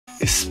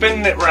is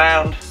spinning it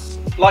round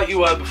like you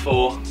were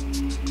before,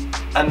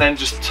 and then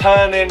just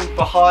turning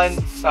behind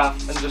the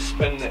staff and just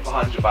spinning it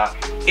behind your back.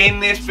 In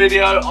this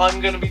video, I'm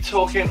going to be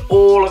talking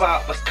all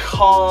about the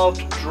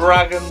carved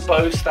dragon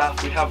bow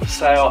staff we have for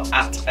sale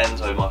at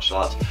Enso Martial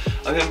Arts.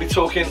 I'm going to be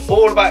talking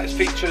all about its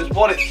features,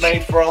 what it's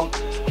made from,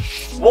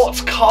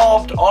 what's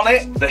carved on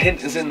it, the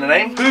hint is in the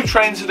name, who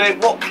trains with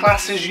it, what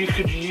classes you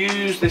could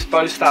use this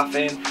bow staff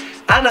in,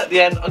 and at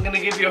the end I'm going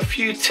to give you a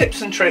few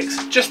tips and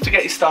tricks just to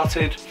get you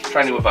started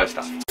training with bow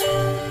staff.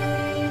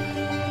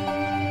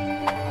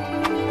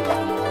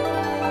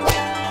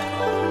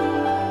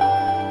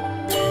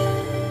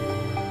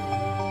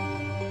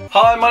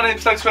 Hi, my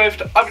name's Doug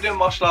Swift. I've been doing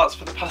martial arts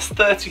for the past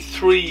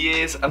 33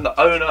 years and the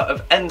owner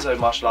of Enso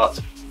Martial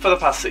Arts for the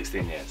past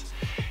 16 years.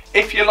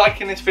 If you're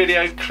liking this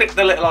video, click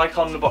the little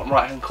icon in the bottom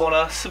right hand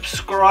corner,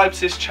 subscribe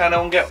to this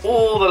channel and get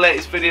all the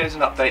latest videos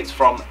and updates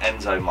from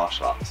Enso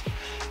Martial Arts.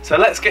 So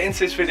let's get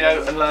into this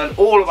video and learn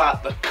all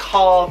about the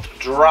carved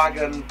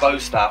dragon bow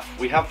staff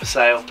we have for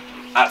sale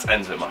at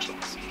Enso Martial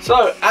Arts.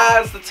 So,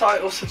 as the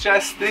title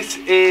suggests, this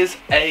is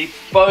a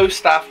bow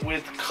staff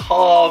with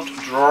carved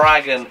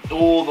dragon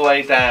all the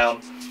way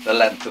down the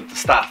length of the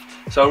staff.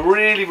 So a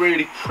really,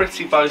 really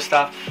pretty bow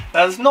staff.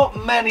 Now, there's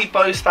not many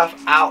bow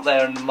staff out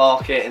there in the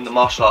market, in the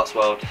martial arts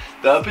world,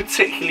 that are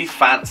particularly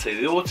fancy.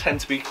 They all tend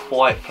to be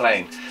quite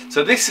plain.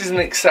 So this is an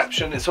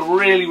exception. It's a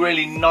really,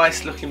 really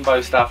nice looking bow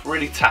staff,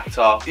 really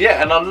tactile.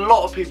 Yeah, and a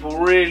lot of people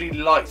really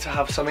like to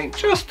have something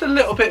just a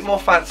little bit more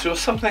fancy, or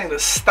something that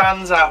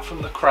stands out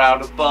from the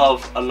crowd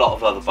above a lot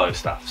of other bow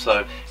staff.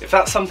 So if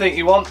that's something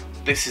you want,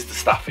 this is the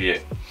staff for you.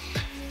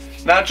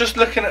 Now, just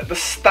looking at the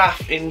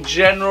staff in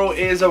general, it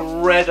is a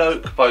red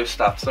oak bow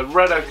staff. So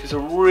red oak is a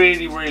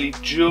really, really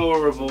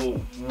durable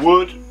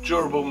wood,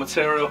 durable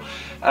material,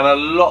 and a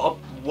lot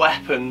of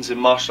weapons in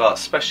martial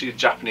arts, especially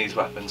Japanese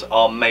weapons,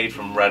 are made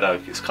from red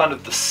oak. It's kind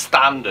of the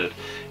standard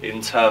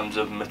in terms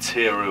of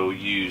material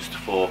used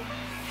for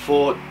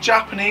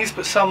Japanese,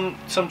 but some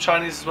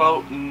Chinese as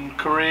well, and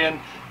Korean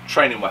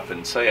training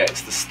weapons. So yeah,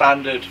 it's the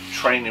standard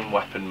training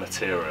weapon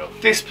material.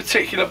 This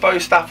particular bow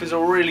staff is a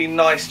really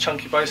nice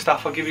chunky bow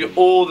staff. I'll give you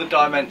all the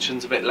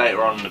dimensions of it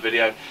later on in the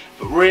video,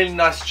 but really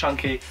nice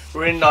chunky,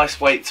 really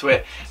nice weight to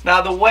it.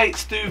 Now, the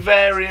weights do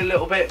vary a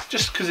little bit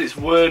just because it's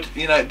wood,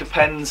 you know, it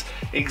depends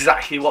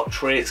exactly what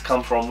tree it's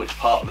come from, which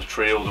part of the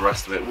tree, all the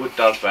rest of it. Wood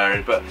does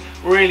vary, but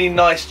really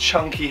nice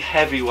chunky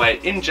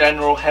heavyweight. In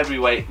general,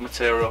 heavyweight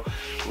material,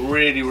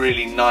 really,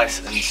 really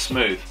nice and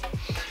smooth.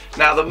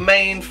 Now, the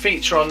main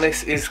feature on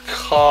this is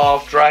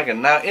carved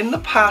dragon. Now, in the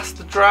past,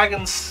 the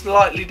dragon's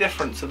slightly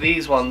different to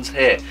these ones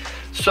here.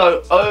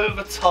 So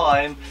over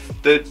time,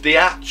 the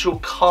actual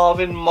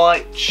carving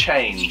might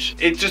change.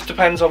 It just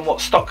depends on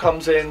what stock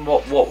comes in,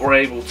 what we're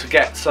able to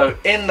get. So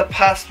in the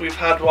past, we've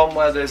had one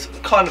where there's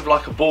kind of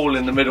like a ball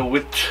in the middle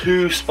with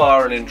two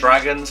spiraling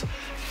dragons.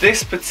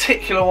 This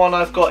particular one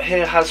I've got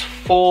here has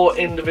 4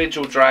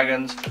 individual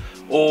dragons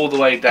all the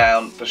way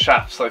down the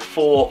shaft, so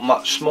 4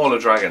 much smaller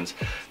dragons.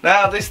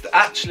 Now, this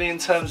actually in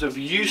terms of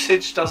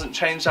usage doesn't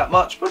change that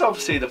much, but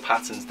obviously the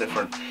pattern's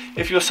different.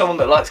 If you're someone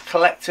that likes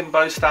collecting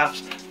bow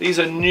staffs, these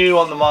are new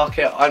on the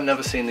market. I've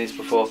never seen these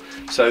before,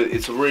 so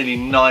it's a really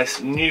nice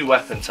new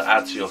weapon to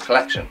add to your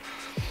collection.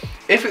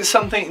 If it's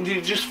something you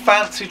just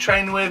fancy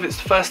training with,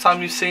 it's the first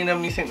time you've seen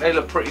them, you think they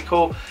look pretty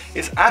cool,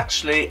 it's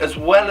actually, as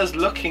well as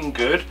looking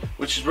good,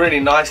 which is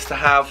really nice to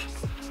have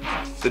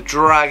the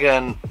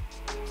dragon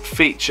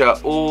feature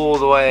all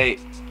the way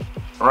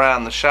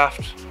around the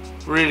shaft,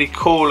 really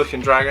cool looking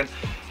dragon.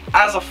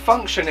 As a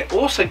function, it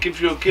also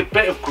gives you a good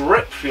bit of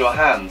grip for your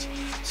hands.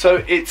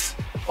 So it's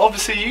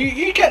obviously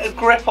you get the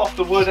grip off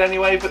the wood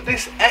anyway, but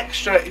this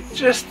extra,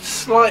 just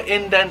slight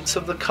indents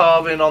of the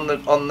carving on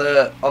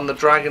the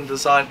dragon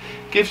design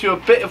gives you a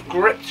bit of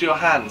grip to your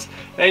hands.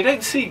 Now, you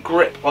don't see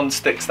grip on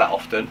sticks that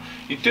often.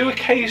 You do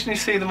occasionally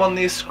see them on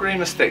these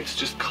screamer sticks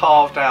just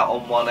carved out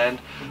on one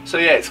end. So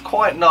yeah, it's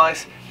quite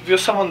nice. If you're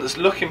someone that's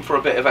looking for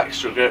a bit of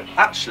extra grip,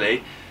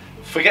 actually,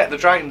 forget the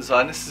dragon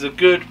design. This is a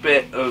good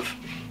bit of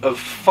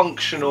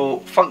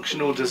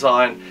functional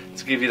design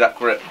to give you that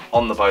grip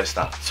on the bow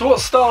staff. So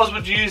what styles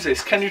would you use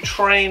this? Can you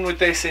train with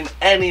this in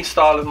any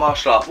style of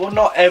martial art? Well,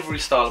 not every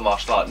style of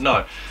martial art,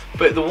 no.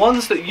 But the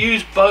ones that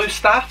use bow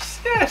staffs,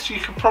 yes, you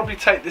could probably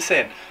take this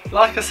in.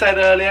 Like I said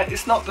earlier,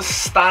 it's not the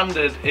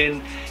standard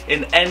in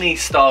any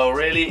style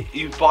really.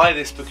 You buy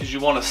this because you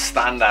want to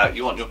stand out.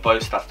 You want your bow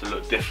staff to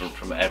look different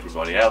from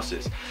everybody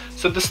else's.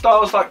 So the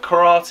styles like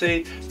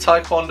karate,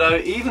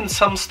 taekwondo, even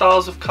some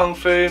styles of kung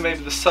fu, maybe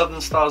the southern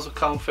styles of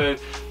kung fu,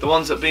 the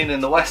ones that have been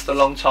in the West a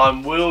long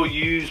time, will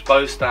use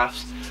bow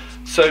staffs.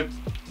 So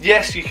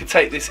yes, you could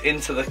take this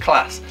into the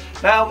class.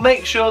 Now,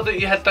 make sure that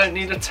you don't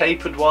need a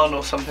tapered one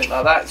or something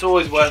like that. It's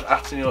always worth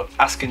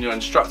asking your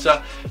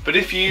instructor. But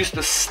if you use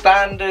the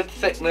standard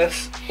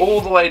thickness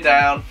all the way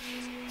down,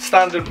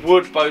 standard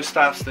wood bow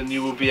staffs, then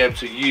you will be able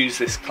to use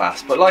this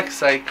class. But like I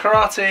say,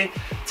 karate,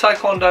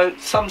 taekwondo,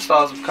 some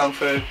styles of kung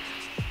fu,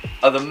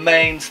 are the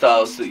main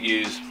styles that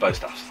use bow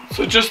staffs.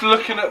 So just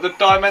looking at the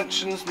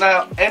dimensions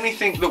now,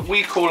 anything that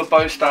we call a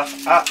bow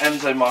staff at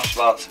Enso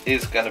Martial Arts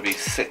is going to be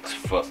 6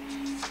 foot.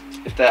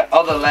 If there are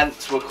other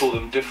lengths, we'll call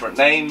them different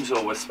names,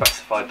 or we'll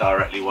specify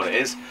directly what it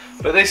is.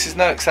 But this is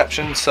no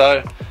exception,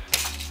 so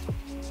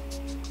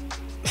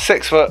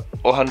 6 foot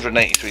or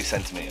 183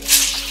 centimeters.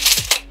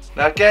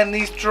 Now again,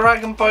 these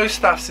dragon bow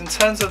staffs in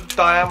terms of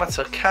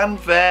diameter can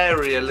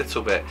vary a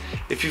little bit.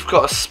 If you've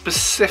got a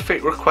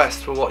specific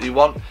request for what you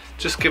want,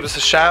 just give us a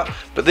shout.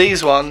 But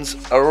these ones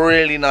are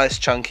really nice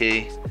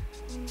chunky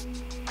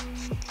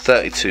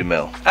 32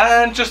 mil.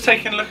 And just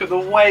taking a look at the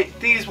weight,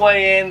 these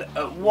weigh in at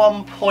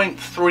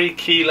 1.3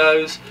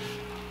 kilos.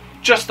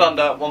 Just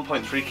under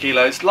 1.3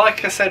 kilos.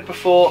 Like I said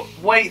before,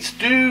 weights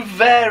do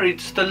vary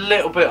just a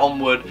little bit on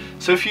wood.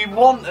 So if you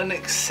want an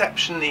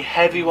exceptionally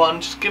heavy one,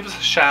 just give us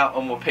a shout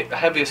and we'll pick the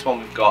heaviest one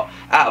we've got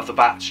out of the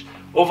batch.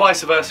 Or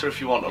vice versa, if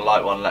you want a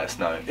light one, let us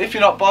know. If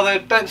you're not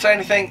bothered, don't say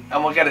anything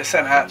and we'll get it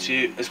sent out to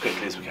you as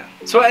quickly as we can.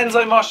 So at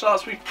Enso Martial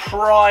Arts, we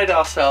pride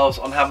ourselves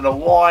on having a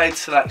wide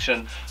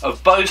selection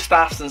of bow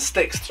staffs and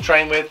sticks to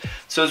train with.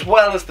 So as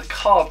well as the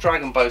carved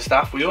dragon bow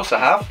staff, we also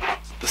have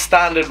the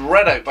standard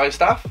red oak bow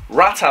staff,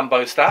 rattan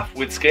bow staff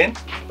with skin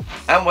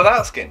and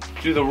without skin.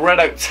 Do the red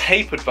oak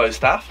tapered bow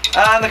staff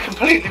and the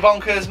completely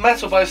bonkers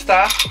metal bow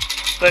staff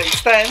that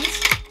extends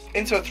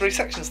into a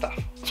 3-section staff.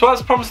 So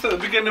as promised at the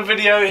beginning of the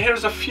video,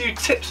 here's a few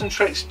tips and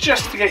tricks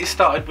just to get you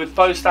started with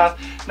bow staff.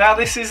 Now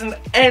this isn't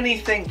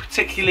anything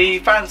particularly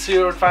fancy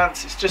or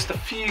advanced, it's just a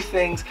few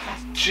things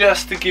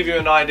just to give you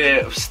an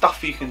idea of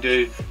stuff you can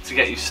do to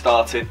get you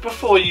started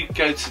before you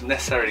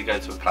necessarily go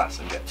to a class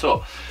and get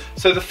taught.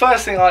 So the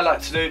first thing I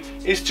like to do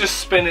is just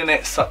spinning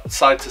it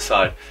side to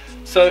side.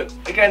 So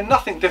again,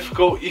 nothing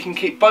difficult, you can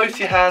keep both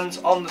your hands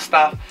on the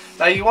staff.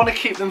 Now you want to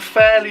keep them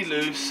fairly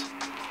loose,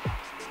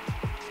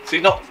 so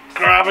you're not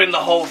grabbing the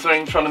whole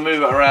thing trying to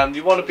move it around.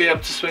 You want to be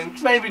able to swing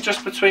maybe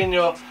just between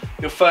your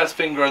first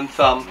finger and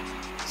thumb,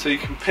 so you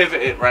can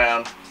pivot it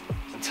round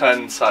and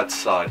turn side to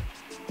side.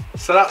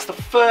 So that's the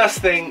first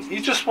thing.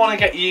 You just want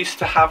to get used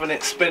to having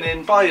it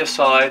spinning by your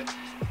side,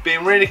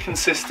 being really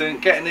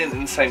consistent, getting it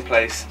in the same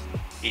place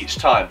each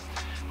time.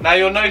 Now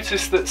you'll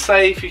notice that,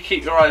 say if you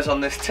keep your eyes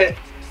on this tip,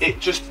 it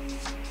just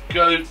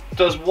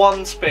does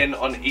one spin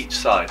on each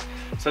side.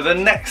 So the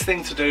next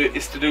thing to do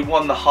is to do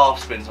 1.5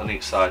 spins on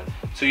each side.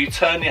 So you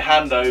turn your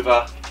hand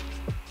over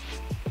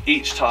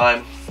each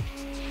time.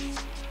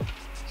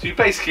 So you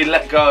basically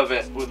let go of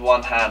it with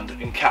one hand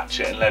and catch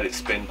it and let it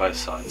spin both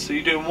sides. So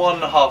you're doing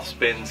 1.5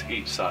 spins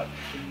each side.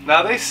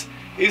 Now this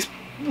is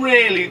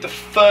really the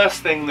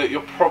first thing that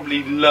you'll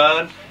probably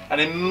learn, and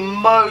in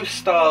most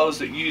styles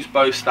that use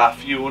bow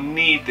staff you will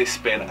need this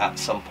spin at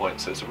some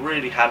point, so it's a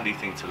really handy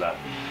thing to learn.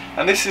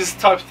 And this is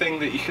the type of thing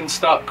that you can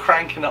start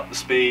cranking up the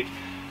speed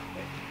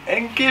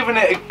and giving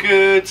it a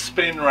good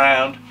spin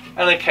round,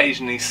 and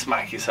occasionally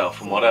smack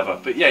yourself and whatever.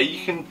 But yeah,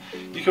 you can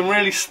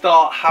really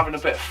start having a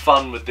bit of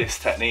fun with this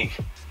technique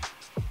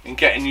and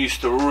getting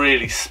used to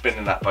really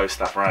spinning that bow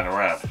staff round and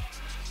round.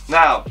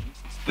 Now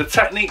the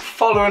technique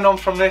following on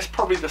from this,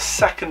 probably the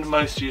second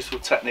most useful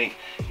technique,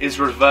 is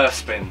reverse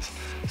spins.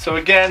 So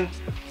again,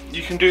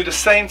 you can do the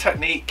same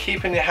technique,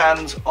 keeping your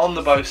hands on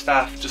the bow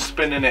staff, just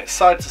spinning it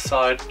side to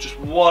side, just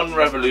one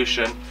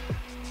revolution,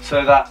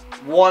 so that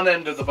one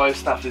end of the bow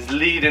staff is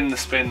leading the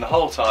spin the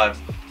whole time.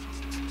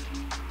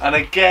 And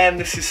again,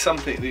 this is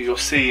something that you'll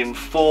see in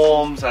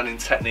forms and in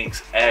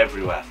techniques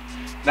everywhere.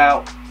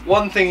 Now,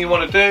 one thing you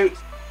want to do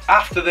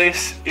after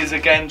this is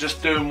again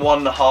just doing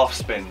 1.5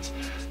 spins.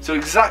 So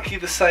exactly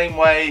the same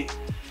way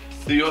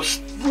that you're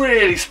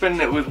really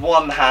spinning it with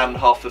one hand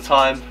half the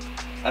time,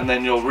 and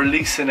then you're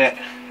releasing it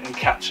and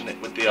catching it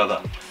with the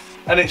other.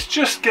 And it's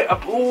just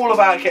all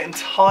about getting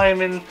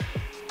timing,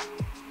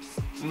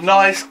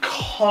 nice,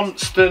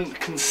 constant,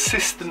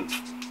 consistent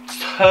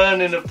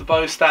turning of the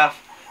bow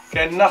staff.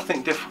 Again,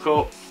 nothing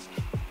difficult.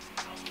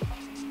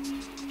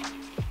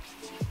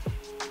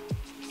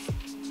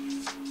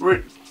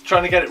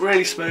 Trying to get it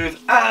really smooth,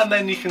 and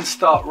then you can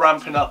start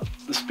ramping up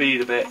the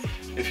speed a bit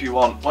if you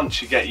want,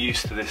 once you get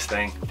used to this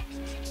thing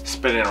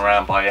spinning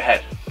around by your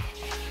head.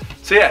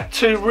 So yeah,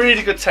 2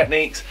 really good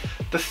techniques.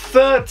 The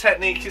third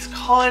technique is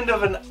kind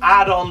of an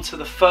add-on to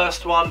the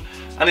first one,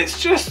 and it's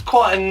just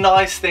quite a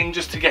nice thing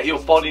just to get your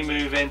body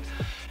moving.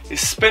 Is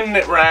spinning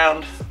it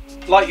round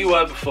like you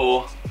were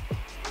before,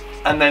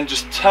 and then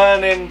just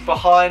turning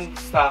behind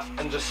the staff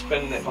and just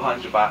spinning it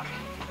behind your back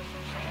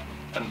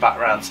and back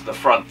round to the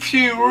front.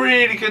 Few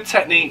really good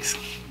techniques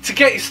to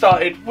get you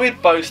started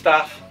with bow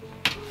staff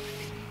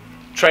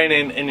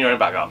training in your own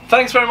backyard.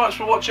 Thanks very much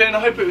for watching. I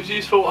hope it was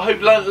useful. I hope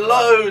you learned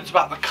loads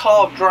about the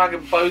carved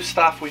dragon bow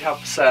staff we have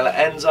for sale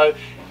at Enso.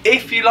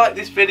 If you like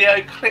this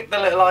video, click the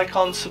little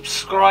icon,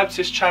 subscribe to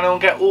this channel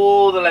and get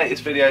all the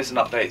latest videos and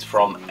updates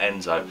from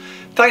Enso.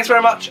 Thanks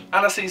very much, and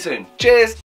I'll see you soon. Cheers!